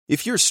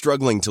If you're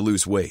struggling to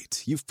lose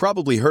weight, you've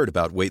probably heard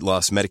about weight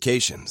loss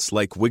medications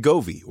like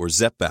Wegovy or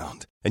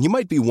Zepbound, and you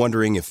might be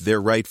wondering if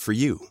they're right for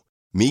you.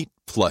 Meet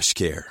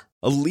PlushCare,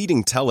 a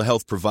leading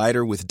telehealth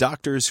provider with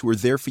doctors who are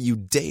there for you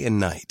day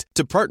and night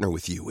to partner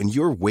with you in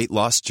your weight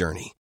loss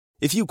journey.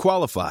 If you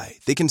qualify,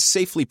 they can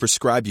safely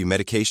prescribe you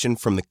medication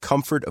from the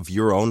comfort of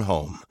your own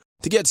home.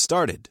 To get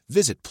started,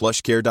 visit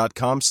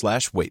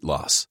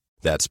plushcare.com/weightloss.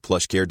 That's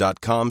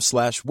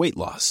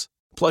plushcare.com/weightloss.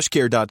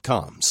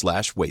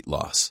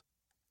 plushcare.com/weightloss.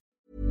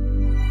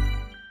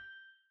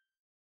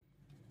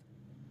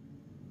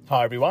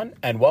 Hi everyone,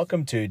 and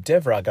welcome to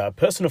Dev Raga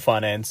Personal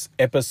Finance,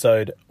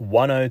 episode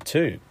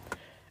 102.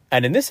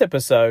 And in this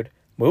episode,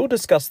 we will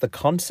discuss the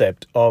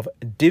concept of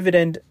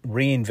dividend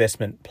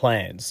reinvestment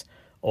plans,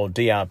 or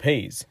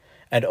DRPs,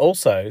 and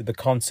also the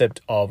concept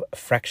of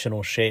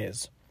fractional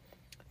shares.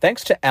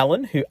 Thanks to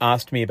Alan, who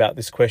asked me about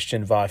this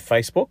question via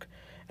Facebook,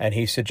 and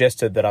he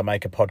suggested that I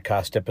make a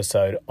podcast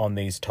episode on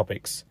these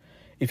topics.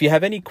 If you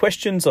have any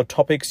questions or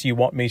topics you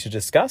want me to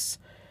discuss,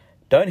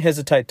 don't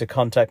hesitate to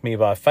contact me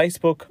via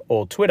Facebook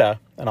or Twitter,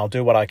 and I'll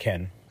do what I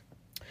can.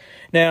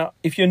 Now,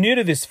 if you're new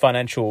to this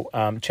financial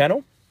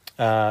channel,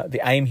 the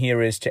aim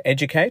here is to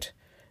educate,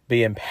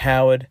 be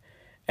empowered,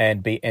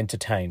 and be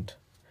entertained.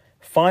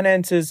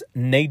 Finances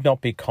need not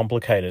be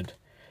complicated.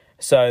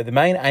 So the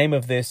main aim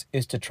of this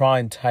is to try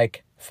and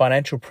take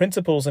financial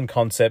principles and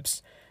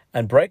concepts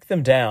and break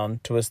them down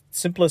to a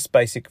simplest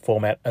basic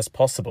format as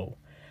possible,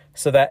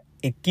 so that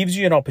it gives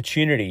you an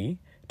opportunity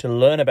to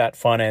learn about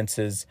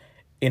finances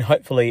in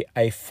hopefully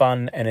a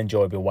fun and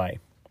enjoyable way.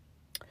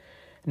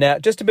 Now,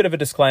 just a bit of a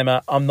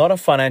disclaimer, I'm not a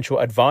financial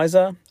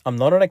advisor, I'm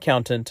not an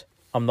accountant,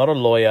 I'm not a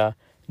lawyer,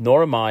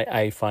 nor am I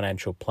a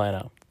financial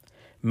planner.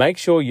 Make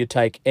sure you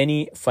take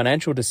any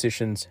financial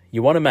decisions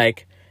you want to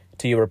make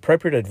to your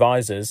appropriate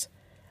advisors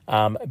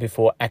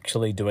before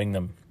actually doing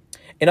them.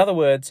 In other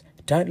words,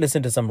 don't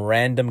listen to some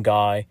random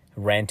guy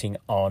ranting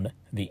on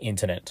the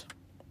internet.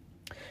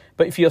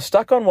 But if you're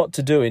stuck on what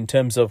to do in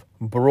terms of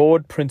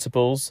broad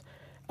principles,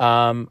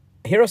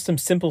 here are some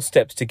simple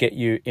steps to get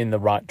you in the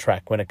right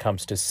track when it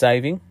comes to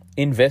saving,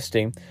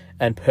 investing,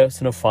 and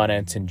personal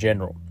finance in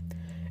general.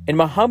 In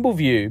my humble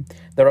view,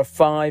 there are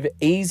 5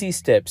 easy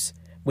steps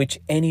which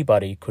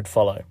anybody could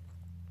follow.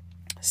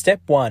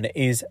 Step 1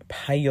 is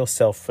pay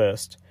yourself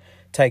first.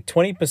 Take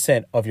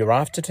 20% of your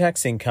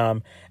after-tax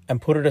income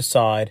and put it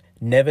aside,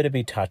 never to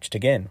be touched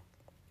again.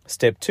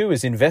 Step 2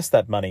 is invest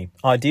that money,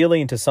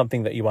 ideally into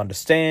something that you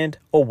understand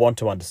or want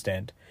to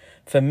understand.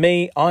 For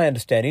me, I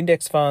understand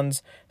index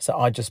funds, so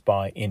I just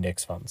buy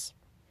index funds.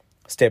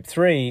 Step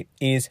 3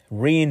 is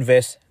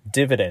reinvest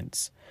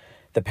dividends.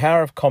 The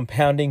power of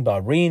compounding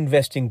by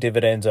reinvesting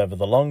dividends over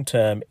the long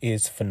term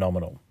is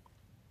phenomenal.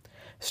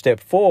 Step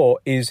 4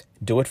 is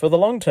do it for the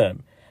long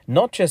term.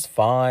 Not just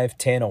 5,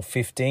 10 or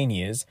 15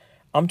 years.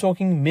 I'm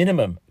talking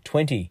minimum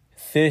 20,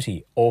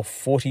 30 or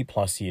 40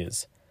 plus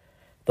years.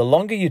 The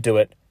longer you do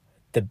it,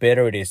 the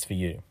better it is for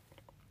you.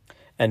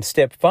 And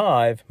step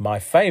 5, my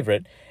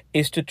favorite,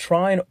 is to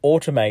try and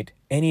automate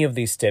any of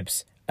these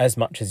steps as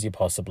much as you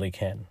possibly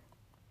can.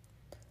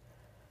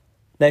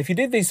 Now, if you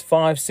did these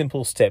 5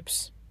 simple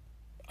steps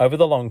over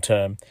the long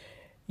term,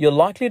 you're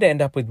likely to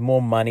end up with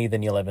more money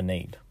than you'll ever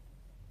need.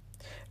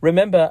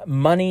 Remember,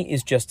 money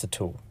is just a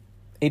tool.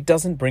 It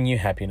doesn't bring you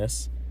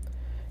happiness.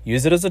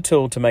 Use it as a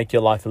tool to make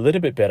your life a little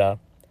bit better,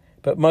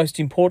 but most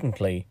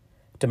importantly,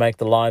 to make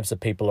the lives of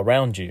people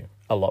around you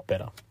a lot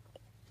better.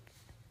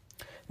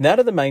 Now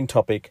to the main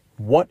topic,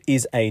 what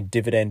is a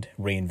dividend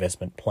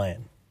reinvestment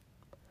plan?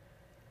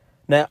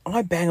 Now,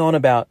 I bang on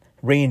about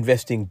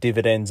reinvesting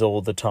dividends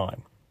all the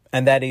time,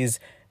 and that is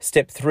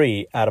step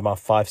 3 out of my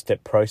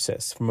 5-step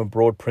process from a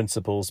broad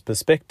principles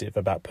perspective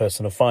about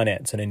personal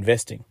finance and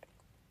investing.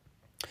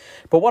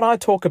 But what I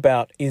talk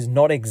about is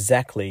not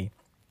exactly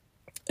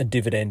a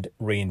dividend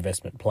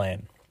reinvestment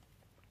plan.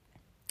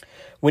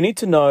 We need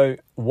to know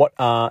what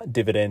are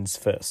dividends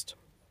first,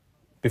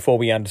 before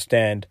we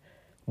understand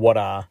what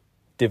are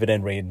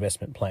dividend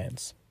reinvestment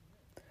plans.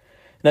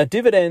 Now,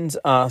 dividends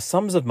are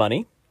sums of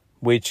money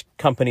which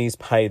companies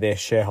pay their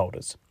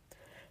shareholders.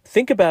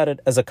 Think about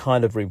it as a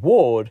kind of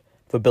reward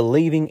for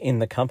believing in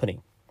the company.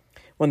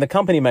 When the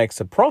company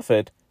makes a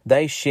profit,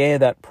 they share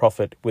that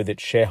profit with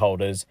its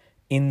shareholders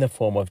in the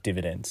form of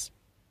dividends.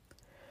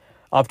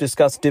 I've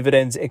discussed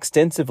dividends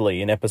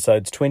extensively in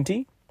episodes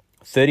 20,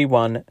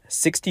 31,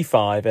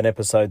 65 and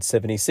episode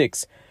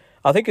 76.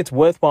 I think it's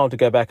worthwhile to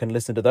go back and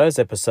listen to those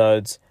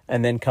episodes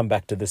and then come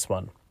back to this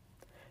one.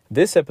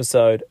 This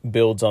episode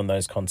builds on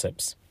those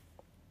concepts.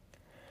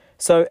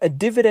 So a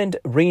dividend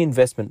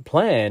reinvestment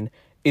plan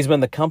is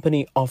when the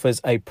company offers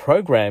a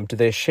program to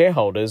their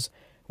shareholders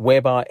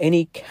whereby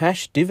any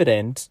cash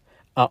dividends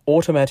are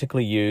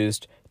automatically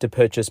used to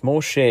purchase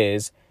more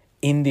shares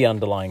in the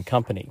underlying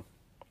company.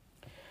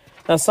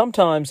 Now,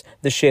 sometimes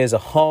the shares are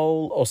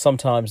whole or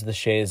sometimes the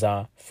shares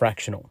are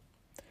fractional.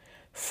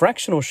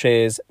 Fractional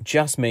shares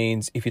just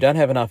means if you don't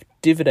have enough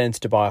dividends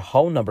to buy a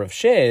whole number of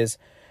shares,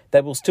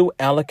 they will still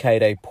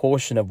allocate a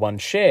portion of one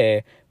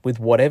share with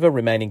whatever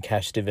remaining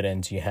cash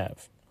dividends you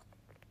have.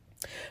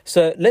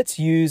 So let's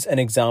use an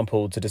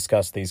example to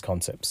discuss these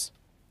concepts.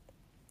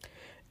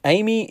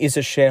 Amy is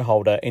a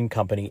shareholder in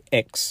company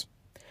X.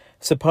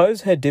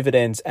 Suppose her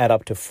dividends add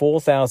up to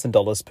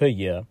 $4,000 per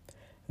year.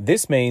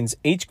 This means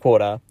each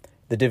quarter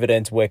the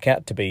dividends work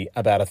out to be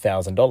about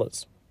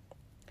 $1,000.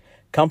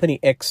 Company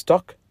X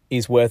stock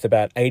is worth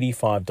about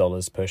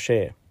 $85 per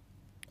share.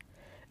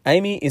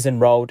 Amy is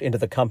enrolled into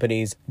the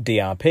company's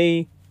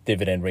DRP,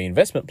 Dividend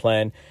Reinvestment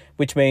Plan,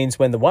 which means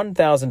when the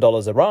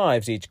 $1,000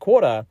 arrives each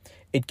quarter,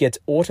 it gets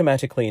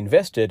automatically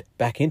invested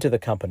back into the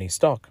company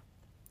stock.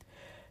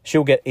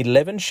 She'll get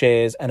 11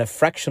 shares and a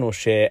fractional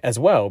share as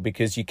well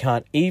because you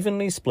can't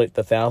evenly split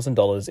the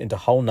 $1,000 into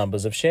whole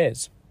numbers of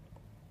shares.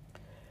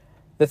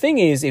 The thing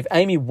is, if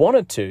Amy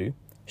wanted to,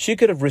 she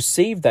could have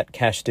received that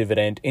cash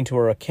dividend into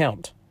her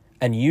account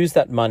and used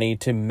that money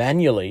to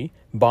manually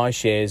buy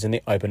shares in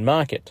the open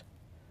market.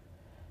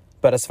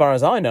 But as far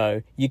as I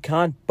know, you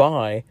can't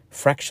buy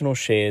fractional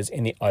shares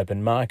in the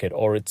open market,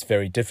 or it's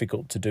very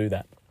difficult to do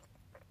that.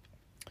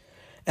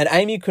 And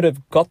Amy could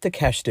have got the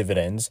cash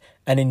dividends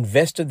and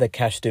invested the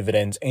cash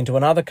dividends into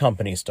another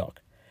company stock.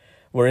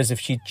 Whereas if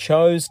she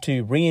chose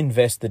to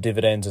reinvest the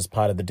dividends as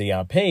part of the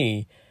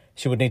DRP,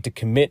 she would need to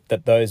commit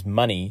that those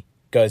money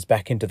goes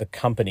back into the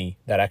company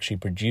that actually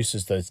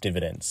produces those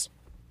dividends.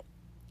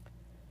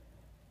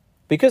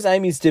 Because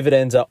Amy's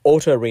dividends are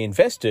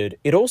auto-reinvested,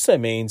 it also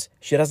means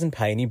she doesn't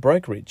pay any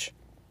brokerage.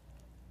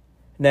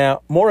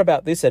 Now, more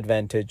about this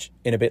advantage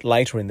in a bit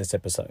later in this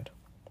episode.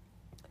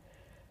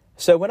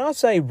 So when I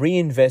say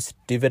reinvest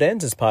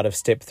dividends as part of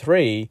step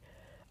 3,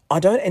 I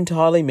don't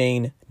entirely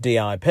mean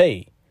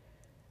DRP,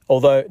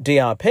 although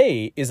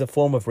DRP is a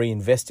form of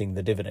reinvesting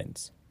the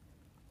dividends.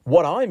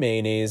 What I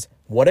mean is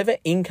whatever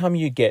income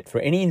you get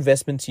for any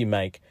investments you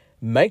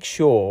make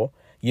sure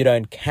you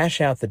don't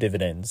cash out the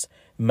dividends.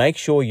 Make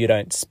sure you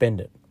don't spend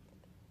it.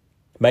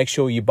 Make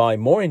sure you buy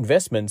more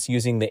investments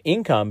using the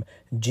income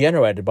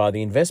generated by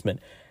the investment.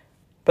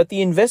 But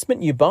the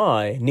investment you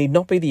buy need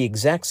not be the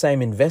exact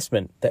same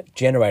investment that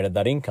generated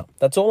that income.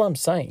 That's all I'm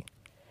saying.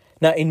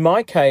 Now, in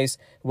my case,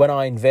 when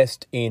I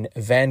invest in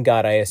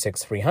Vanguard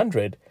ASX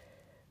 300,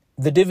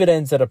 the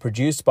dividends that are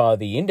produced by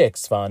the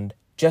index fund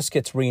just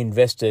gets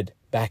reinvested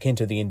back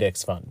into the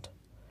index fund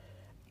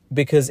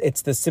because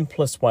it's the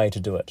simplest way to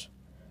do it.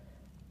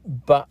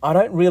 But I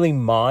don't really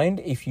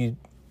mind if you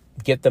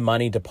get the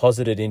money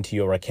deposited into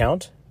your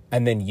account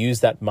and then use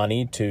that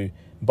money to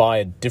buy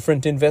a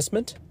different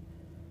investment.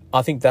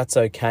 I think that's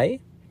okay.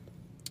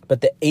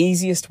 But the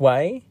easiest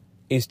way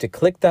is to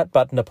click that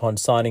button upon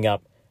signing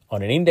up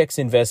on an index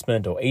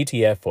investment or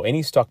ETF or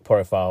any stock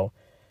profile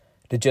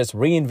to just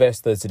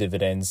reinvest those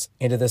dividends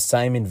into the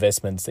same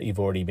investments that you've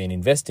already been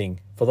investing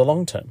for the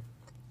long term.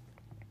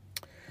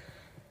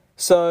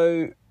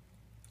 So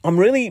I'm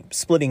really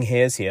splitting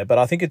hairs here, but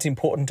I think it's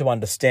important to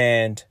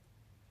understand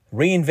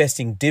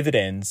reinvesting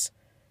dividends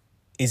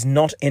is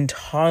not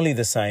entirely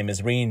the same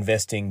as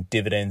reinvesting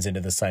dividends into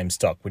the same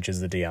stock, which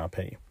is the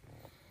DRP.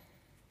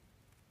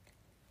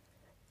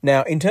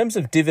 Now, in terms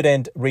of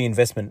dividend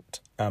reinvestment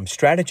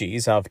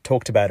strategies, I've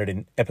talked about it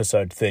in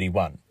episode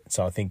 31.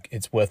 So I think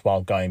it's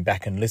worthwhile going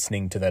back and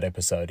listening to that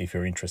episode if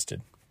you're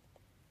interested.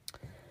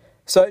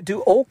 So do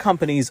all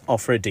companies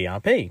offer a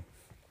DRP?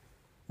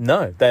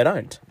 No, they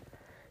don't.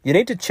 You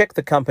need to check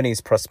the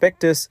company's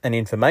prospectus and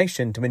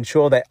information to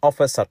ensure they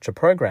offer such a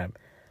program.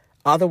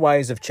 Other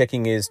ways of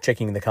checking is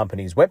checking the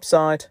company's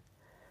website,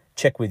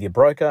 check with your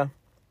broker,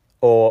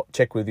 or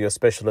check with your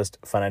specialist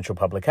financial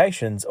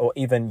publications or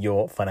even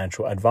your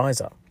financial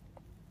advisor.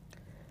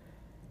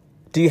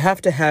 Do you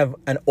have to have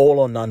an all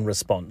or none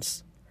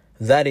response?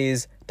 That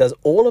is, does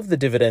all of the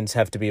dividends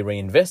have to be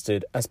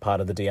reinvested as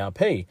part of the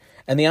DRP?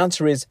 And the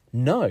answer is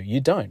no,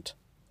 you don't.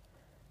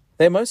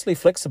 They're mostly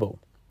flexible.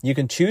 You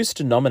can choose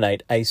to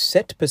nominate a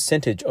set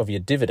percentage of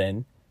your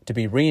dividend to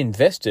be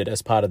reinvested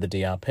as part of the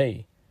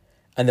DRP,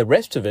 and the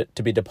rest of it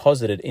to be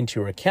deposited into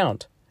your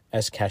account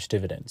as cash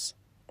dividends.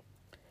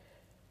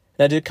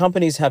 Now, do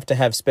companies have to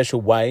have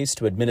special ways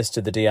to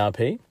administer the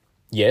DRP?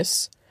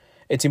 Yes.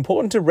 It's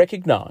important to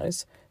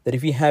recognise that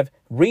if you have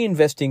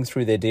reinvesting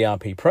through their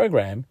DRP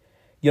program,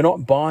 you're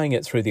not buying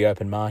it through the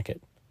open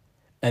market.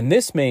 And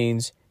this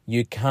means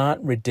you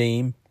can't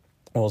redeem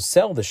or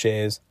sell the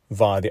shares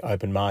via the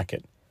open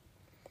market.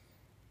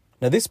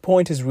 Now, this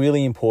point is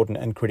really important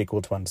and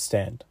critical to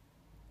understand.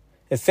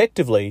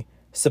 Effectively,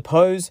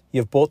 suppose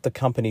you've bought the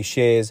company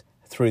shares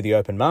through the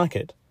open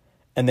market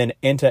and then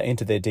enter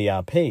into their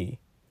DRP.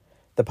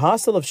 The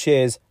parcel of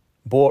shares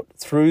bought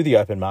through the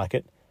open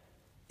market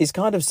is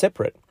kind of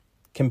separate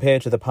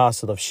compared to the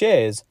parcel of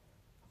shares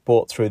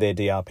bought through their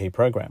DRP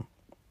program.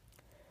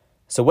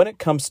 So when it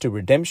comes to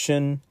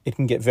redemption, it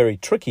can get very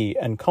tricky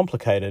and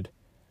complicated,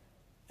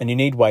 and you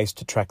need ways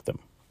to track them.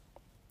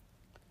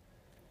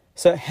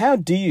 So how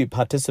do you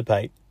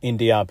participate in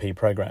DRP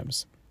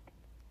programs?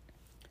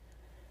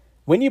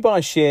 When you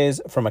buy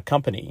shares from a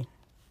company,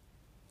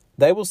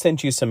 they will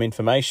send you some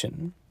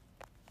information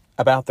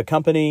about the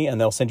company and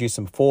they'll send you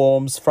some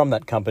forms from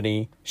that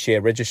company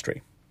share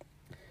registry.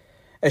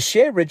 A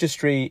share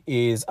registry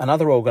is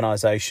another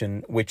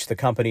organisation which the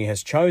company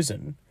has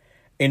chosen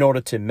in order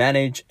to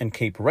manage and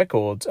keep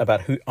records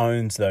about who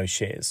owns those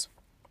shares.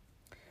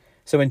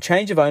 So when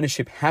change of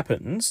ownership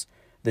happens,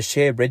 the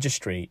share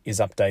registry is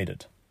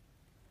updated.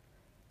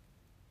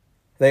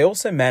 They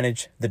also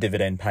manage the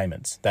dividend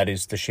payments. That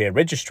is, the share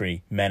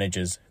registry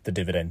manages the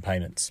dividend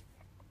payments.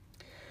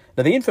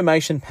 Now, the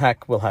information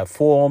pack will have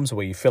forms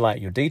where you fill out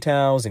your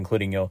details,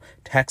 including your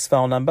tax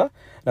file number.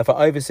 Now, for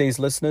overseas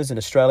listeners in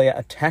Australia,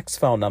 a tax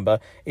file number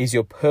is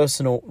your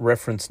personal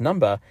reference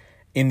number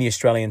in the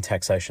Australian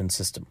taxation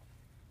system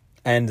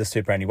and the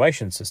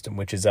superannuation system,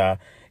 which is our,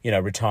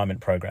 retirement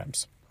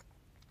programs.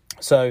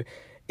 So,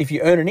 if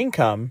you earn an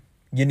income,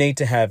 you need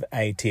to have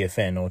a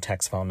TFN or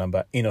tax file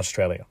number in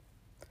Australia.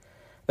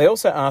 They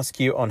also ask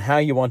you on how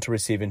you want to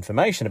receive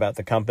information about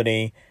the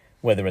company,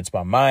 whether it's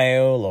by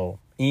mail or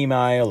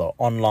email or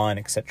online,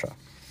 etc.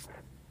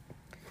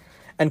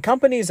 And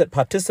companies that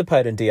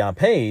participate in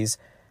DRPs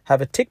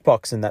have a tick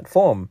box in that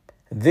form.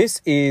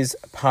 This is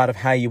part of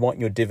how you want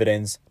your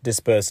dividends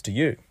dispersed to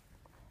you.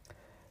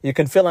 You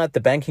can fill out the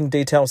banking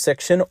details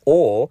section,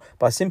 or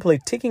by simply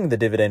ticking the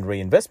dividend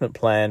reinvestment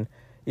plan,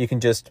 you can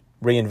just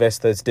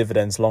reinvest those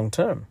dividends long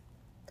term.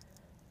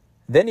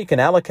 Then you can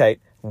allocate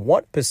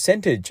what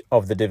percentage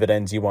of the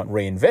dividends you want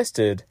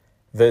reinvested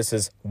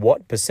versus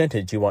what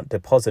percentage you want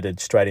deposited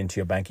straight into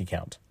your bank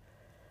account.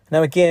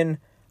 Now again,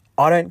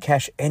 I don't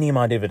cash any of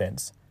my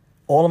dividends.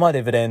 All of my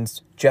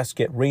dividends just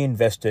get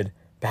reinvested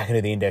back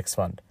into the index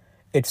fund.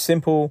 It's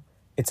simple,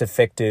 it's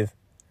effective,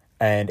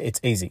 and it's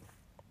easy.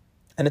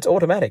 And it's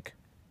automatic.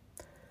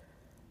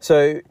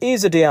 So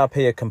is a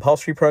DRP a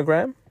compulsory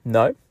program?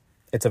 No.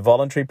 It's a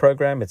voluntary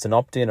program. It's an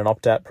opt-in and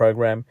opt-out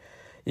program.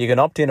 You can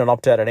opt in and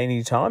opt out at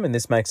any time, and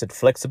this makes it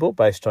flexible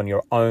based on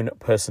your own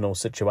personal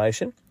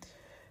situation.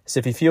 So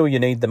if you feel you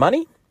need the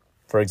money,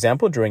 for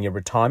example, during your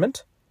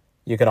retirement,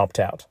 you can opt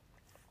out.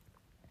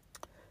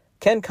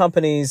 Can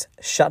companies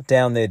shut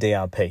down their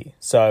DRP?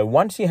 So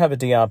once you have a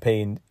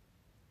DRP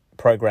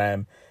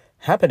program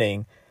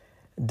happening,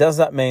 does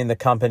that mean the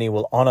company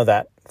will honour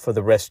that for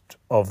the rest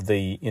of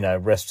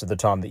the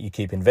time that you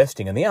keep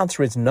investing? And the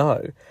answer is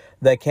no.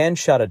 They can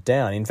shut it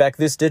down. In fact,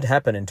 this did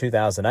happen in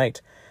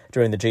 2008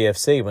 during the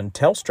GFC when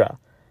Telstra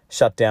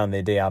shut down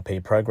their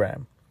DRP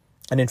program.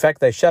 And in fact,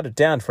 they shut it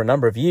down for a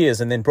number of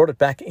years and then brought it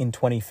back in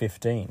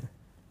 2015.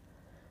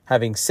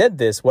 Having said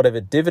this,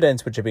 whatever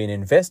dividends which are being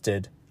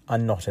invested are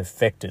not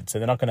affected. So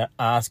they're not going to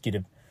ask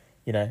you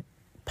to,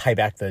 pay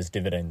back those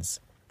dividends.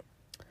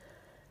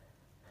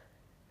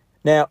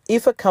 Now,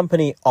 if a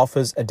company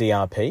offers a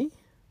DRP,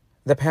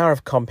 the power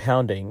of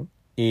compounding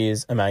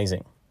is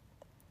amazing.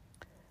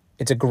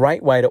 It's a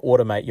great way to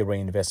automate your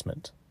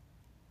reinvestment.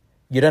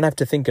 You don't have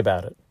to think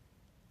about it.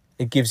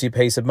 It gives you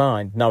peace of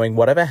mind, knowing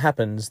whatever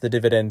happens, the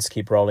dividends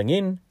keep rolling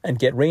in and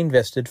get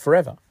reinvested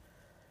forever.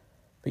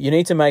 But you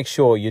need to make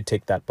sure you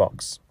tick that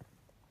box.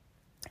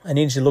 I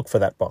need you to look for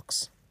that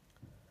box.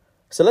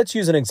 So let's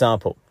use an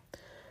example.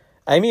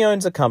 Amy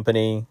owns a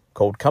company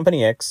called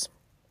Company X,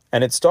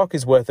 and its stock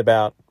is worth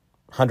about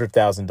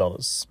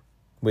 $100,000,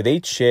 with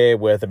each share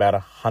worth about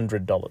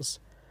 $100.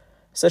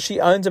 So she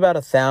owns about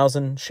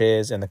 1,000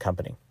 shares in the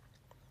company.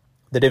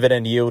 The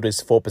dividend yield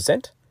is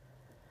 4%.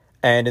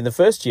 And in the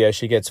first year,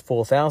 she gets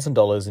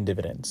 $4,000 in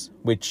dividends,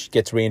 which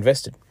gets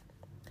reinvested.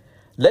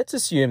 Let's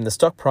assume the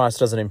stock price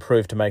doesn't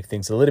improve to make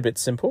things a little bit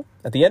simple.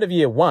 At the end of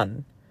year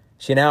one,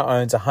 she now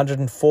owns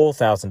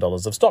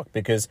 $104,000 of stock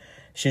because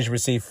she's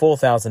received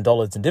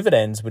 $4,000 in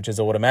dividends, which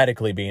is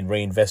automatically being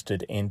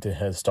reinvested into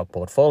her stock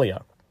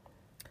portfolio.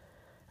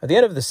 At the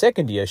end of the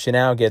second year, she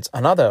now gets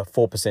another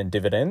 4%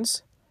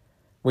 dividends,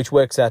 which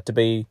works out to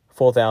be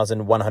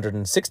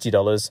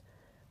 $4,160,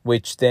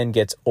 which then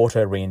gets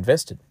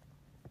auto-reinvested.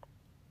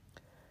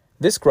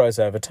 This grows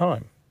over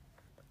time.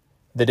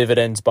 The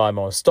dividends buy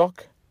more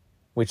stock,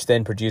 which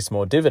then produce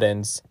more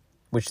dividends,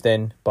 which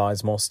then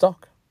buys more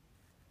stock.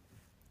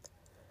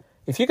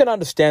 If you can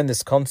understand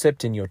this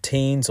concept in your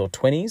teens or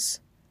 20s,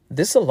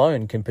 this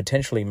alone can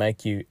potentially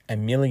make you a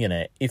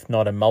millionaire, if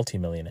not a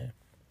multimillionaire.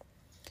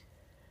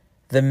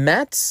 The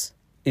maths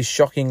is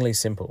shockingly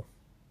simple,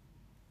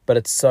 but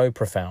it's so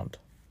profound.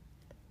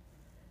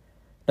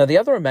 Now, the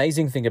other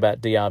amazing thing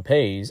about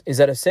DRPs is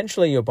that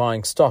essentially you're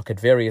buying stock at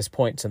various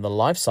points in the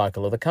life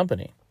cycle of the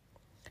company.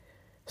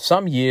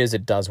 Some years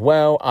it does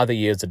well, other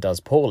years it does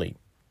poorly.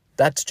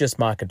 That's just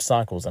market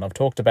cycles, and I've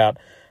talked about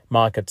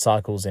market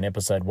cycles in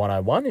episode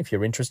 101. If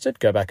you're interested,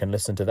 go back and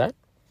listen to that.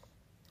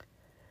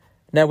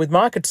 Now, with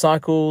market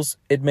cycles,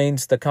 it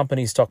means the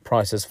company's stock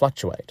prices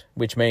fluctuate,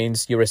 which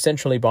means you're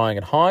essentially buying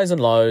at highs and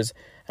lows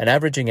and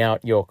averaging out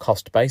your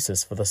cost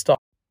basis for the stock.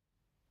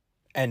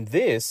 And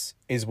this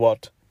is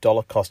what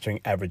dollar cost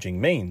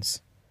averaging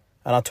means.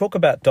 And I'll talk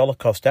about dollar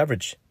cost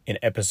average in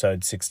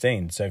episode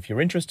 16. So if you're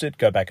interested,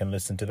 go back and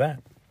listen to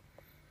that.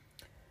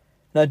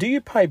 Now, do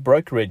you pay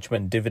brokerage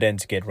when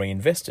dividends get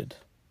reinvested?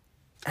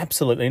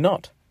 Absolutely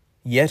not.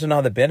 Yet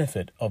another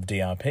benefit of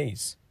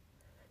DRPs.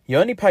 You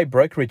only pay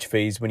brokerage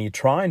fees when you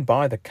try and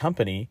buy the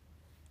company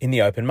in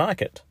the open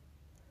market.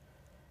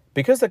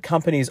 Because the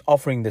company is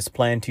offering this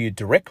plan to you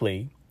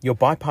directly, you're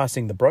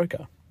bypassing the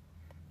broker.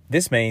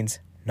 This means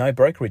no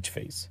brokerage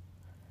fees.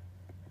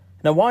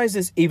 Now, why is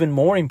this even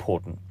more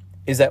important?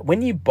 Is that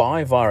when you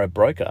buy via a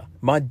broker,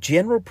 my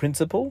general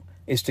principle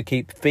is to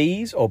keep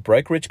fees or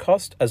brokerage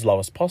cost as low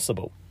as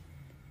possible.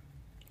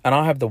 And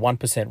I have the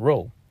 1%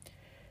 rule.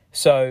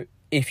 So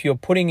if you're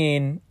putting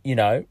in,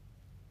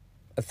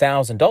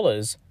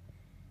 $1,000,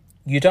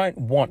 you don't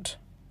want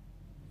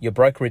your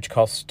brokerage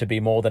costs to be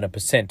more than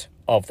 1%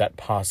 of that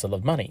parcel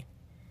of money.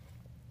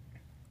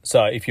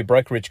 So if your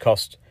brokerage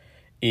cost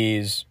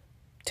is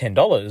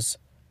 $10,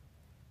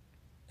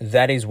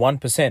 that is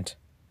 1%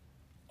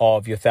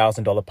 of your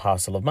 $1,000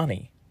 parcel of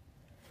money.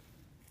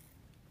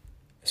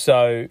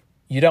 So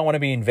you don't want to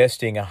be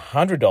investing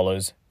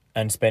 $100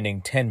 and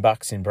spending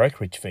 $10 in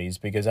brokerage fees,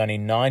 because only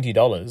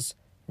 $90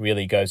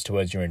 really goes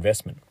towards your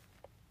investment.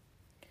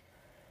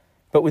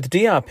 But with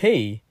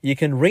DRP, you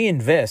can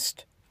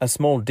reinvest a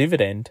small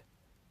dividend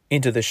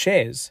into the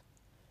shares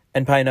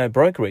and pay no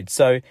brokerage.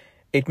 So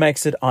it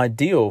makes it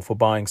ideal for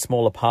buying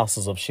smaller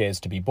parcels of shares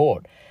to be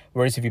bought.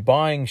 Whereas if you're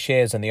buying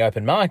shares in the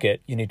open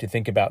market, you need to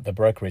think about the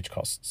brokerage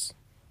costs.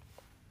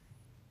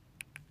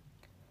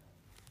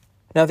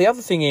 Now, the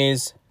other thing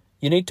is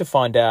you need to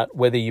find out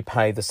whether you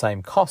pay the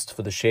same cost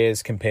for the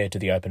shares compared to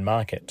the open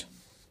market.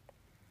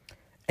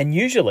 And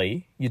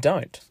usually you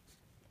don't.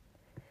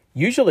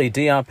 Usually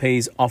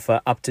DRPs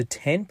offer up to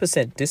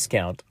 10%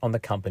 discount on the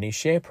company's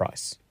share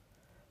price.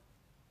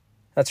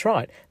 That's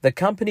right, the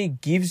company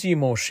gives you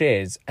more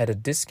shares at a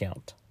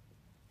discount.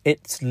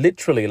 It's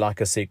literally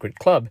like a secret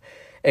club,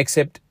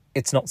 except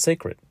it's not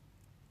secret.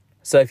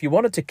 So if you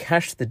wanted to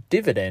cash the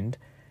dividend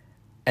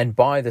and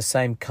buy the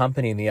same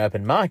company in the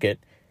open market,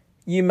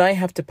 you may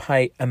have to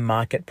pay a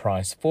market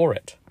price for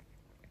it.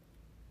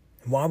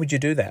 Why would you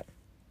do that?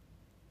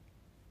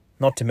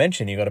 Not to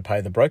mention you've got to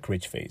pay the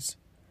brokerage fees.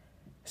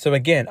 So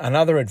again,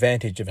 another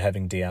advantage of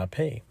having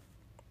DRP.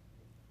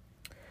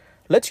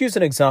 Let's use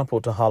an example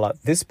to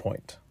highlight this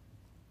point.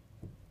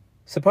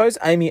 Suppose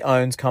Amy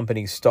owns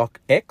company stock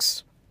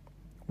X,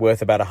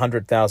 worth about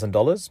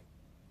 $100,000,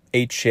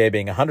 each share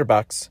being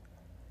 $100,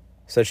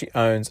 so she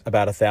owns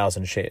about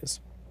 1,000 shares.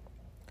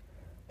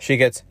 She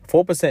gets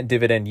 4%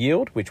 dividend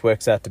yield, which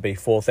works out to be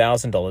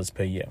 $4,000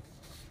 per year.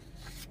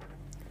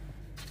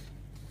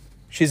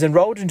 She's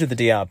enrolled into the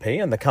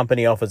DRP and the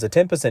company offers a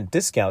 10%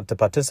 discount to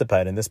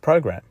participate in this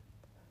program.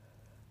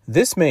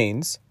 This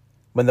means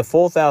when the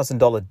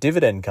 $4,000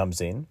 dividend comes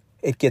in,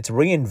 it gets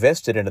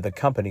reinvested into the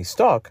company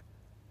stock,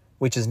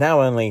 which is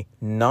now only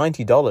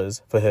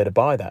 $90 for her to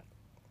buy that.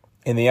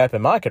 In the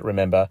open market,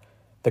 remember,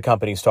 the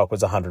company stock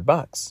was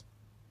 $100.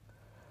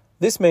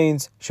 This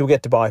means she'll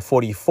get to buy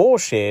 44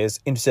 shares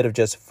instead of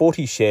just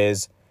 40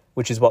 shares,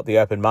 which is what the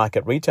open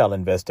market retail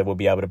investor will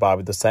be able to buy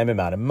with the same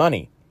amount of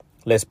money,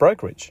 less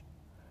brokerage.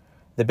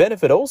 The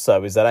benefit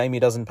also is that Amy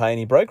doesn't pay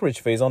any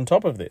brokerage fees on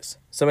top of this.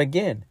 So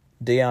again,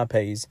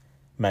 DRPs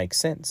make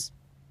sense.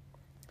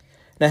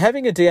 Now,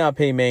 having a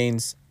DRP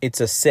means it's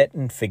a set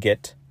and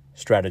forget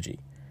strategy.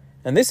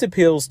 And this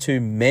appeals to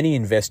many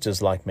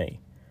investors like me.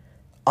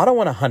 I don't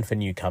want to hunt for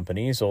new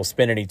companies or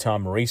spend any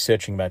time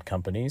researching about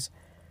companies.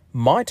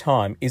 My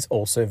time is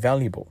also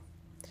valuable.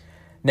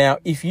 Now,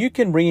 if you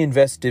can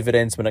reinvest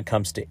dividends when it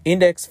comes to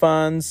index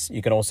funds,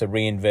 you can also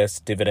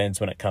reinvest dividends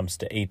when it comes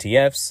to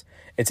ETFs.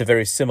 It's a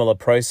very similar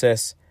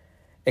process,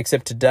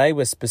 except today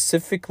we're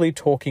specifically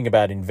talking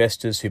about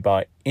investors who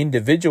buy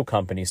individual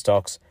company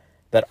stocks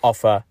that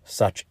offer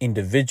such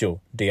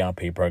individual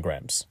DRP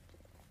programs.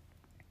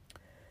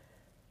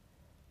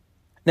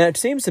 Now, it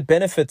seems the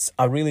benefits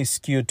are really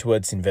skewed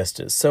towards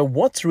investors. So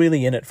what's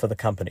really in it for the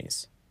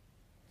companies?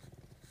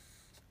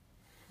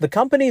 The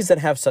companies that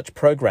have such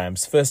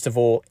programs, first of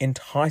all,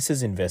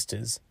 entices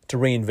investors to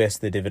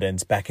reinvest their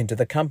dividends back into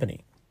the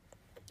company.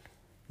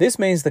 This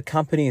means the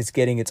company is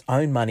getting its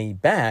own money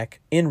back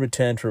in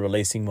return for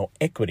releasing more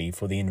equity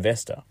for the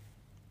investor.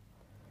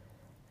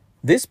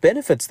 This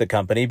benefits the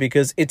company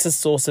because it's a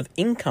source of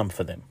income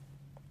for them.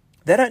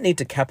 They don't need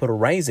to capital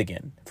raise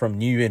again from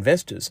new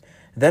investors.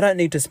 They don't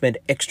need to spend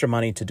extra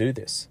money to do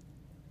this.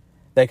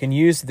 They can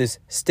use this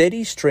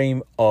steady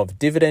stream of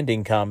dividend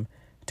income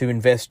to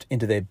invest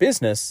into their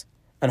business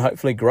and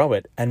hopefully grow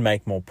it and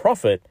make more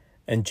profit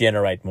and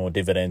generate more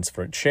dividends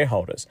for its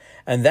shareholders.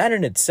 And that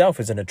in itself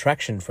is an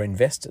attraction for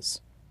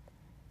investors.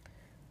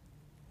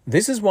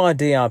 This is why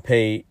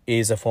DRP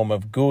is a form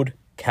of good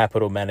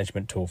capital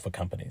management tool for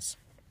companies.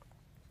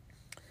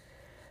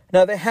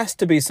 Now, there has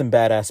to be some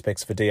bad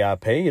aspects for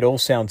DRP. It all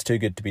sounds too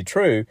good to be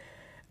true.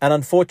 And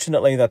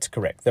unfortunately, that's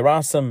correct. There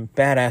are some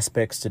bad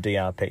aspects to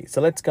DRP. So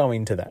let's go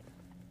into that.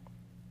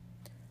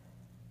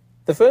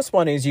 The first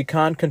one is you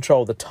can't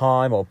control the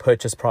time or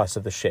purchase price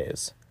of the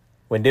shares.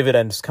 When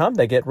dividends come,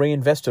 they get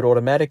reinvested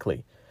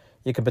automatically.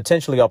 You can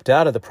potentially opt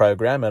out of the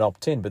program and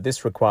opt in, but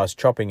this requires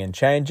chopping and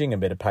changing, a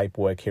bit of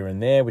paperwork here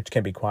and there, which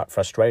can be quite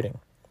frustrating.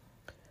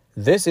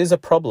 This is a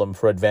problem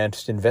for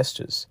advanced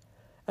investors.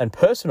 And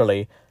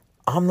personally,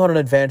 I'm not an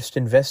advanced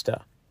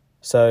investor,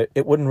 so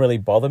it wouldn't really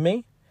bother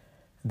me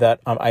that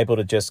I'm able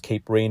to just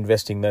keep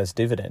reinvesting those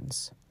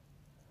dividends.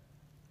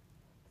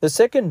 The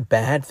second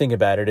bad thing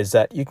about it is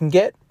that you can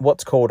get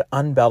what's called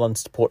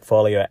unbalanced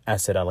portfolio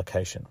asset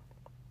allocation.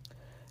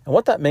 And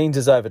what that means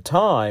is over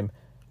time,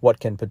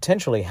 what can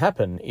potentially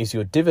happen is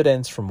your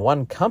dividends from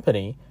one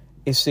company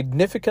is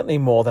significantly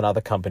more than other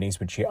companies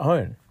which you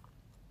own.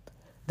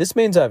 This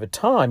means over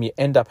time, you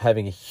end up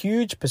having a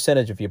huge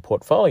percentage of your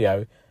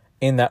portfolio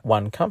in that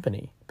one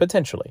company,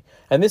 potentially.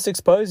 And this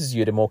exposes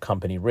you to more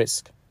company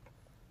risk.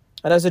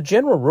 And as a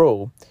general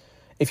rule,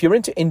 if you're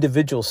into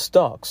individual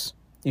stocks,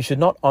 you should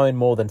not own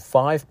more than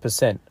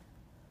 5%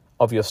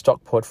 of your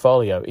stock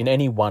portfolio in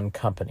any one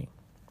company.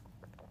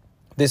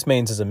 This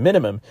means as a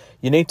minimum,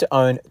 you need to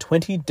own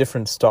 20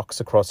 different stocks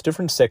across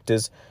different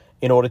sectors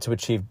in order to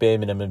achieve bare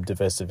minimum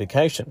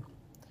diversification.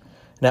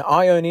 Now,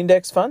 I own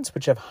index funds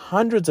which have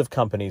hundreds of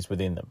companies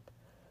within them.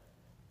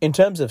 In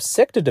terms of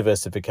sector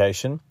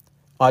diversification,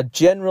 I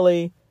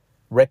generally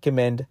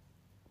recommend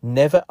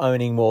never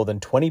owning more than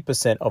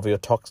 20% of your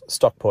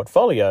stock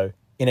portfolio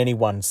in any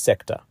one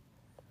sector.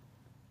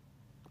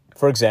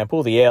 For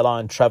example, the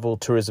airline, travel,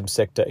 tourism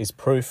sector is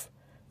proof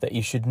that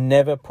you should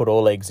never put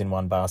all eggs in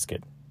one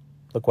basket.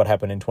 Look what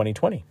happened in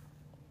 2020.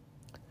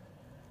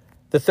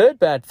 The third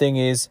bad thing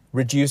is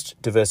reduced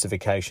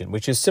diversification,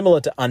 which is similar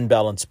to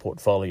unbalanced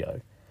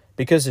portfolio.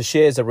 Because the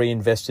shares are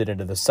reinvested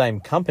into the same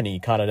company, you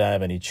kind of don't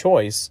have any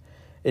choice,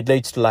 it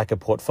leads to lack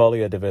of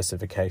portfolio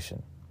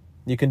diversification.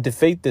 You can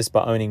defeat this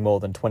by owning more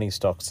than 20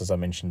 stocks, as I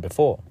mentioned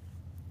before.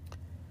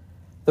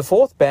 The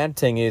fourth bad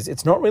thing is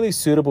it's not really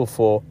suitable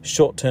for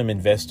short-term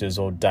investors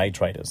or day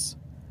traders.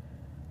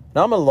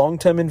 Now, I'm a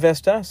long-term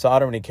investor, so I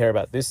don't really care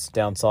about this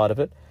downside of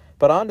it,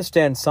 but I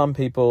understand some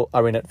people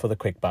are in it for the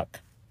quick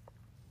buck.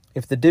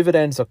 If the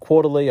dividends are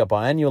quarterly or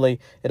biannually,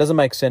 it doesn't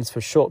make sense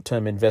for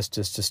short-term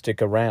investors to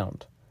stick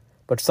around.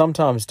 But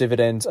sometimes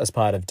dividends as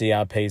part of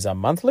DRPs are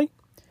monthly,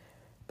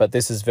 but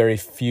this is very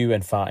few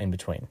and far in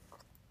between.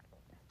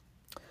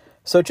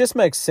 So it just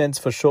makes sense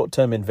for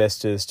short-term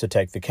investors to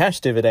take the cash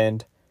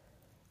dividend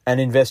and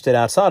invest it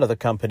outside of the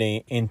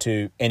company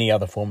into any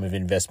other form of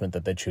investment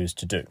that they choose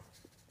to do.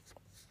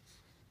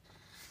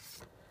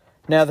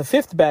 Now, the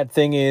fifth bad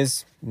thing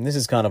is, and this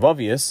is kind of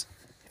obvious,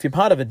 if you're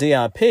part of a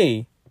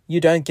DRP, you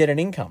don't get an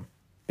income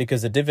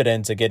because the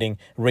dividends are getting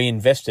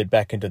reinvested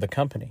back into the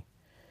company.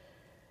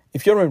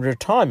 If you're in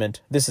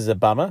retirement, this is a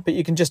bummer, but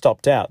you can just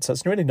opt out, so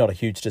it's really not a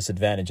huge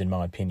disadvantage in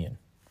my opinion.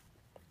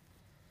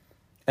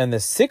 And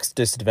the sixth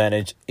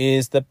disadvantage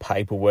is the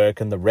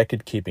paperwork and the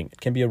record keeping. It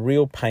can be a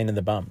real pain in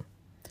the bum.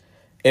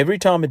 Every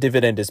time a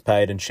dividend is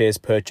paid and shares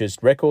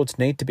purchased, records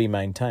need to be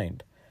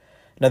maintained.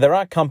 Now, there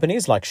are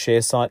companies like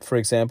ShareSite, for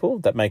example,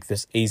 that make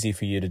this easy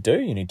for you to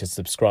do. You need to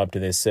subscribe to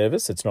their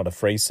service. It's not a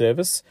free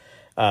service.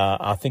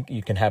 I think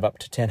you can have up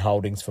to 10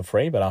 holdings for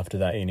free, but after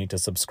that, you need to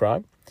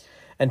subscribe.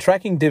 And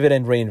tracking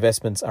dividend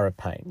reinvestments are a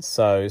pain.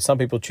 So some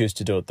people choose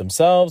to do it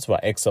themselves via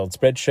Excel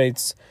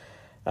spreadsheets.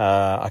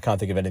 I can't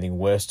think of anything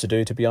worse to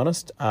do, to be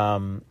honest.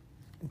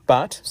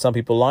 But some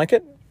people like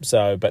it.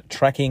 But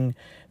tracking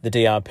the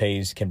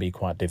DRPs can be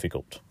quite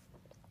difficult.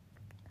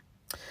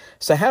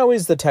 So how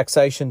is the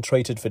taxation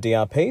treated for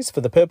DRPs? For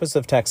the purpose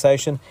of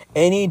taxation,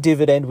 any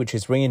dividend which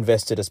is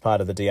reinvested as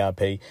part of the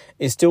DRP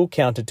is still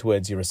counted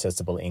towards your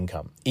assessable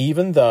income,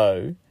 even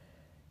though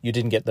you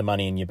didn't get the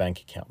money in your bank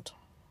account.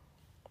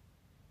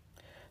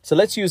 So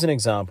let's use an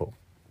example.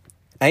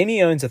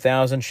 Amy owns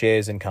 1,000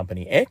 shares in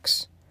company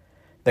X.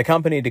 The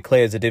company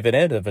declares a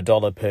dividend of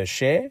 $1 per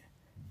share.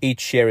 Each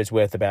share is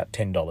worth about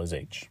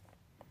 $10 each.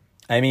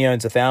 Amy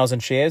owns 1,000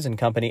 shares in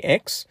company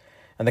X,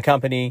 and the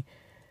company,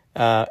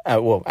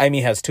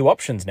 Amy has two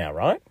options now,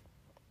 right?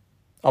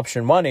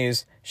 Option one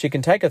is she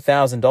can take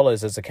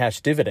 $1,000 as a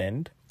cash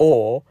dividend,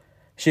 or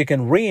she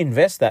can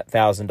reinvest that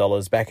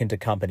 $1,000 back into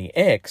company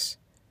X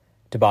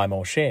to buy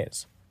more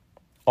shares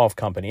of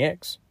company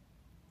X.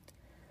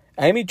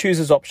 Amy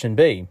chooses option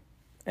B,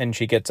 and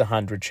she gets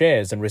 100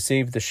 shares and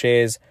received the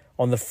shares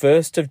on the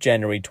 1st of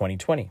January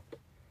 2020.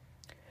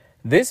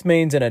 This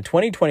means in a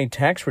 2020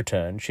 tax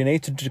return, she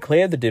needs to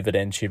declare the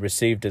dividend she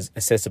received as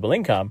assessable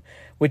income,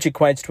 which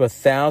equates to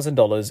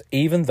 $1,000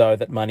 even though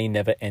that money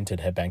never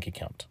entered her bank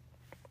account.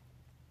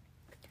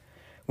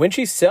 When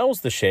she sells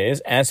the shares,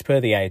 as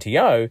per the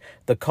ATO,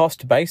 the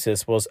cost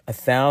basis was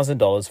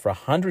 $1,000 for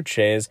 100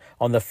 shares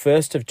on the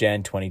 1st of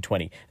Jan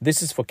 2020.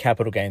 This is for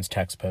capital gains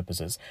tax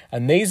purposes.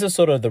 And these are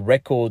sort of the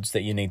records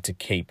that you need to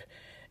keep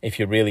if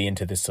you're really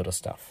into this sort of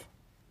stuff.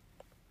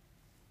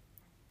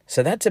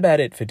 So that's about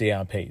it for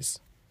DRPs.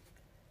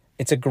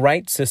 It's a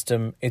great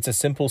system. It's a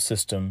simple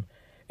system.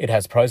 It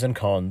has pros and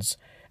cons,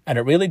 and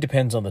it really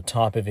depends on the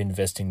type of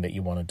investing that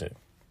you want to do.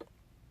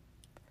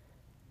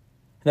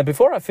 Now,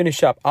 before I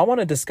finish up, I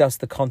want to discuss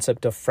the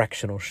concept of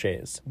fractional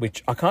shares,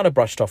 which I kind of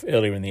brushed off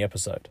earlier in the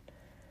episode.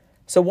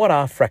 So what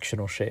are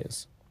fractional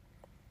shares?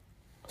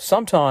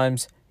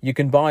 Sometimes you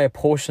can buy a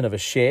portion of a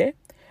share,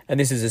 and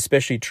this is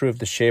especially true if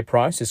the share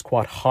price is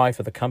quite high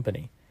for the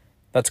company.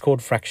 That's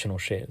called fractional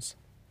shares.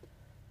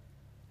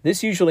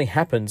 This usually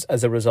happens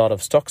as a result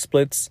of stock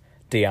splits,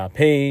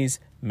 DRPs,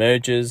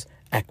 mergers,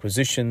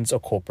 acquisitions, or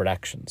corporate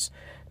actions.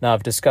 Now,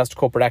 I've discussed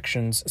corporate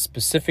actions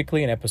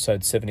specifically in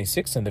episode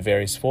 76 and the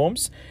various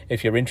forms.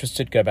 If you're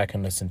interested, go back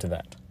and listen to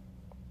that.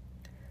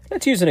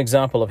 Let's use an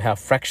example of how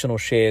fractional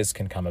shares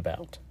can come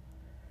about.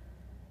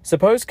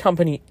 Suppose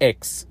company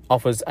X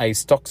offers a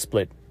stock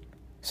split,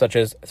 such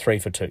as 3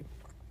 for 2.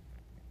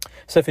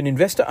 So if an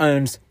investor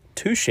owns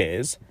 2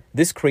 shares,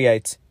 this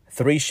creates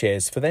 3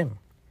 shares for them.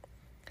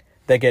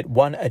 They get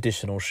 1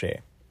 additional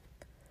share.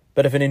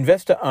 But if an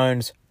investor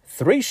owns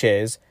 3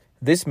 shares,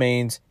 this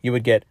means you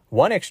would get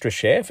 1 extra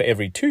share for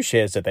every 2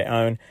 shares that they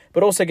own,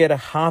 but also get a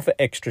half an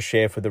extra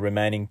share for the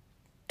remaining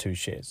 2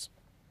 shares.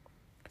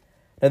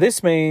 Now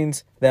this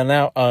means they'll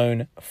now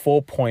own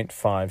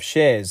 4.5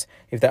 shares.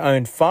 If they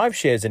owned 5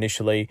 shares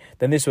initially,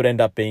 then this would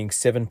end up being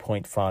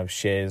 7.5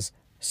 shares,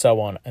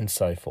 so on and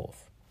so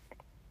forth.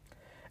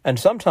 And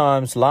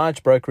sometimes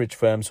large brokerage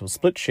firms will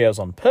split shares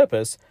on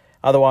purpose,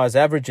 otherwise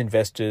average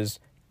investors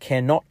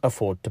cannot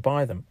afford to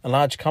buy them. And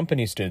large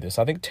companies do this.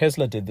 I think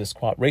Tesla did this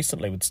quite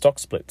recently with stock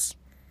splits.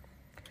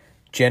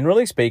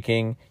 Generally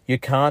speaking, you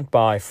can't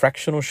buy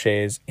fractional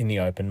shares in the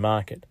open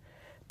market,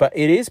 but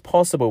it is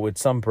possible with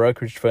some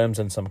brokerage firms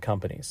and some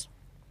companies.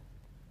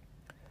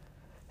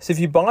 So if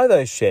you buy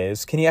those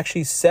shares, can you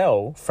actually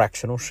sell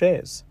fractional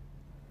shares?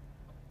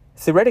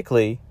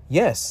 Theoretically,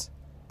 yes,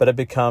 but it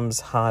becomes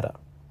harder.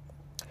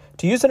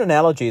 To use an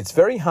analogy, it's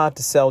very hard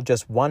to sell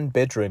just 1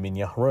 bedroom in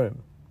your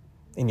home.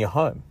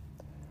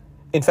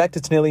 In fact,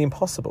 it's nearly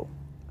impossible.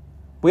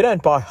 We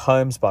don't buy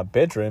homes by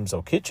bedrooms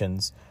or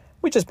kitchens,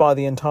 we just buy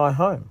the entire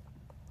home.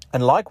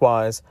 And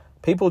likewise,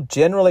 people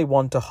generally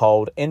want to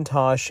hold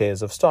entire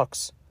shares of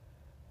stocks.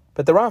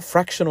 But there are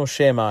fractional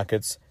share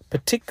markets,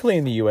 particularly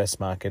in the US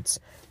markets,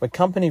 where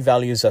company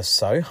values are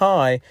so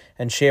high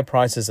and share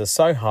prices are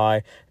so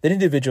high that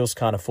individuals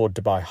can't afford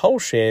to buy whole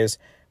shares,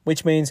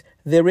 which means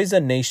there is a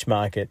niche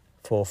market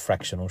for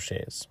fractional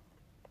shares.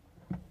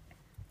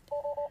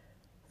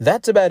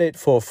 That's about it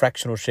for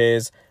fractional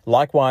shares.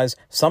 Likewise,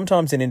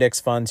 sometimes in index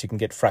funds you can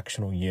get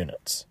fractional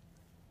units.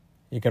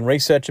 You can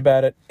research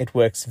about it. It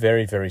works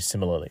very, very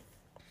similarly.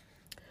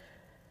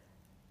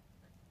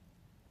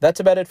 That's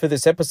about it for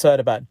this episode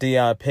about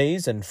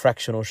DRPs and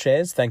fractional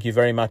shares. Thank you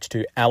very much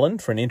to Alan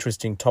for an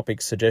interesting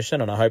topic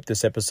suggestion, and I hope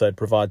this episode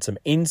provides some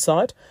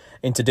insight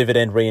into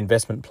dividend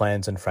reinvestment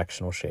plans and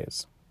fractional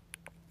shares.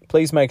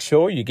 Please make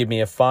sure you give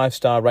me a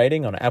 5-star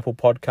rating on Apple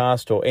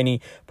Podcast or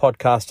any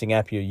podcasting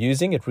app you're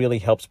using. It really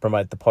helps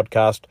promote the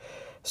podcast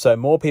so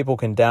more people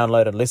can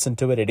download and listen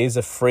to it. It is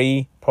a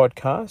free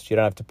podcast. You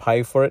don't have to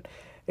pay for it.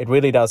 It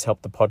really does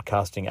help the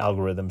podcasting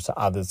algorithm so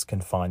others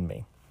can find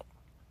me.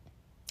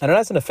 And it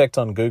has an effect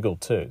on Google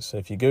too. So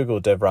if you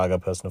Google Dev Raga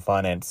Personal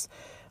Finance,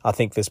 I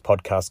think this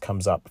podcast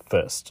comes up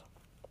first.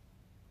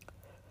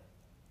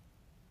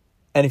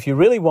 And if you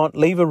really want,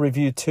 leave a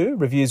review too.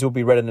 Reviews will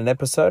be read in an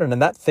episode. And in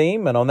that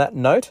theme and on that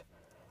note,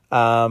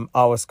 I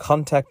was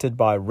contacted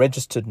by a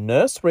registered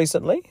nurse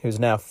recently who's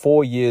now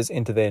 4 years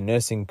into their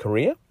nursing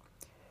career.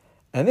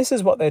 And this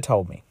is what they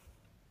told me.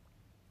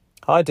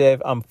 Hi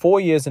Dev, I'm 4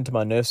 years into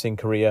my nursing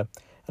career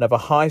and have a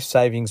high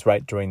savings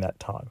rate during that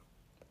time.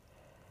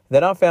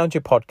 Then I found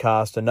your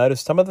podcast and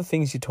noticed some of the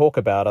things you talk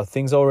about are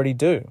things I already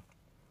do.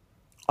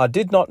 I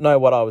did not know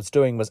what I was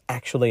doing was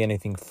actually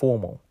anything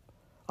formal.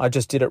 I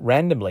just did it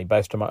randomly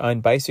based on my own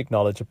basic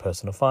knowledge of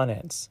personal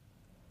finance.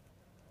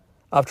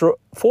 After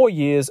 4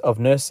 years of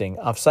nursing,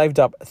 I've saved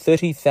up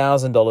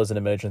 $30,000 in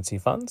emergency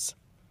funds.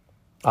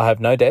 I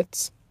have no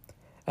debts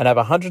and have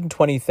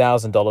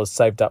 $120,000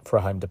 saved up for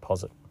a home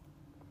deposit.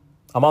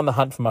 I'm on the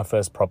hunt for my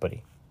first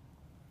property.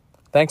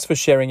 Thanks for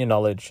sharing your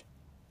knowledge,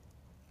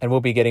 and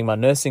we'll be getting my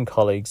nursing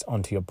colleagues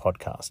onto your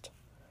podcast.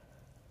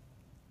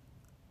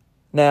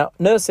 Now,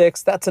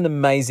 NurseX, that's an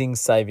amazing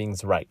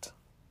savings rate.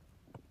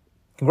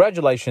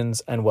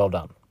 Congratulations and well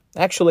done.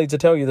 Actually, to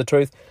tell you the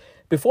truth,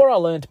 before I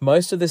learned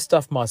most of this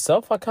stuff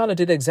myself, I kind of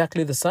did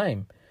exactly the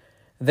same.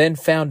 Then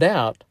found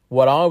out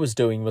what I was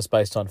doing was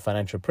based on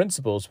financial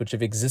principles which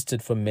have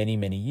existed for many,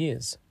 many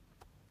years.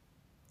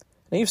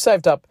 Now, you've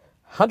saved up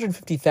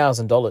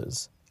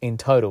 $150,000 in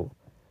total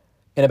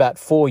in about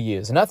 4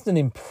 years, and that's an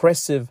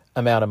impressive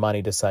amount of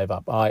money to save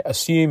up. I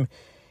assume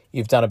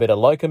you've done a bit of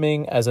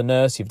locuming as a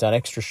nurse, you've done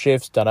extra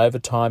shifts, done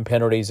overtime,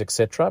 penalties,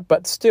 etc.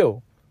 But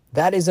still,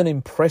 that is an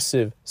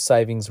impressive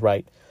savings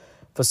rate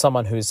for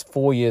someone who's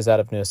 4 years out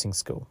of nursing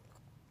school.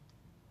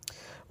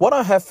 What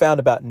I have found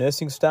about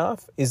nursing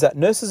staff is that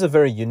nurses are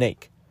very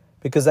unique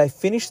because they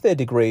finish their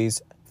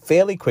degrees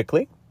fairly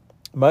quickly.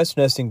 Most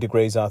nursing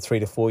degrees are 3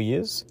 to 4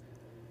 years.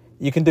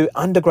 You can do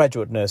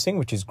undergraduate nursing,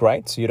 which is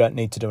great, so you don't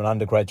need to do an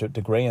undergraduate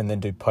degree and then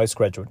do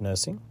postgraduate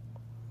nursing.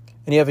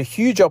 And you have a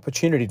huge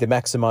opportunity to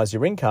maximize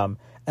your income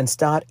and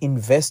start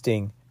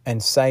investing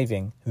and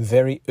saving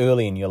very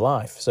early in your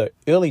life. So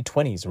early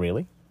 20s,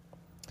 really.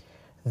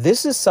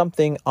 This is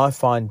something I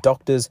find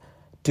doctors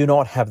do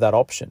not have that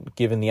option,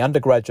 given the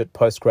undergraduate,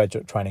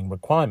 postgraduate training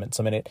requirements.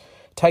 I mean, it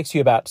takes you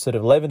about sort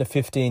of 11 to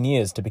 15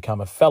 years to become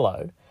a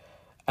fellow,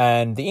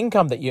 and the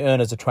income that you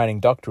earn as a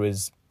training doctor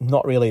is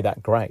not really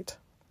that great.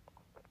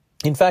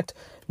 In fact,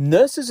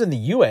 nurses in the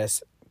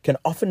US can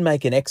often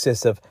make in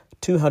excess of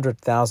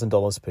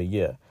 $200,000 per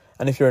year.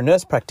 And if you're a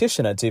nurse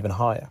practitioner, it's even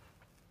higher.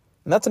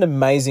 And that's an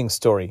amazing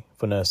story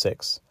for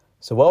NurseX.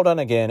 So well done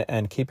again,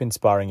 and keep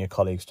inspiring your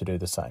colleagues to do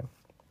the same.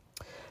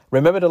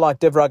 Remember to like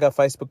Devraga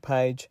Facebook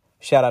page,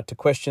 shout out to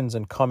questions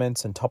and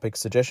comments and topic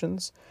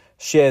suggestions,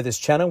 share this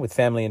channel with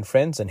family and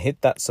friends, and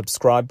hit that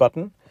subscribe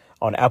button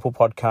on Apple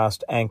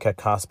Podcast, Anchor,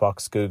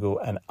 Castbox, Google,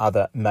 and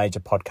other major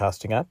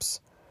podcasting apps.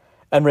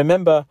 And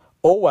remember,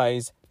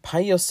 always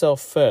pay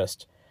yourself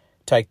first.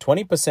 Take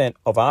 20%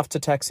 of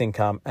after-tax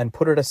income and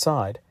put it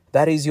aside.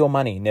 That is your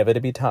money, never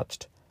to be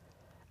touched.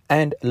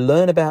 And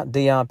learn about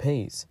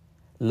DRPs.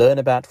 Learn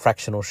about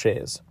fractional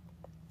shares.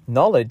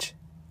 Knowledge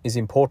is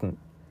important.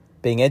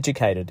 Being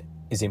educated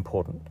is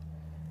important.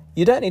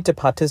 You don't need to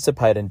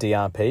participate in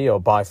DRP or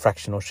buy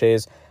fractional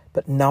shares,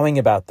 but knowing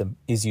about them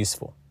is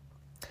useful.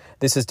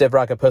 This is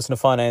Devraga Personal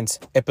Finance,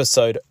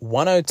 episode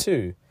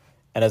 102.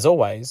 And as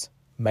always,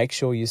 make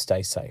sure you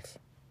stay safe.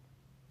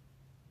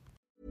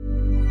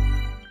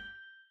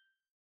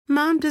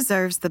 Mom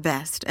deserves the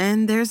best,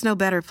 and there's no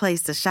better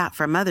place to shop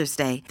for Mother's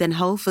Day than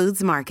Whole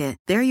Foods Market.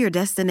 They're your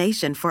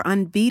destination for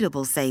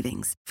unbeatable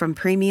savings, from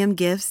premium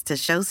gifts to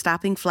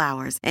show-stopping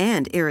flowers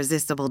and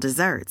irresistible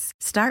desserts.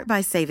 Start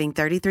by saving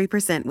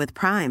 33% with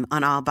Prime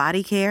on all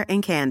body care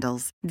and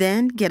candles.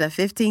 Then get a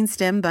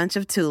 15-stem bunch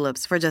of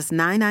tulips for just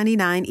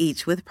 $9.99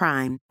 each with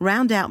Prime.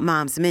 Round out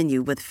Mom's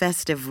menu with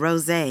festive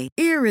rosé,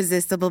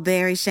 irresistible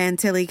berry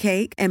chantilly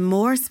cake, and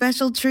more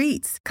special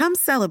treats. Come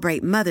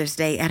celebrate Mother's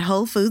Day at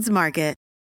Whole Foods Market.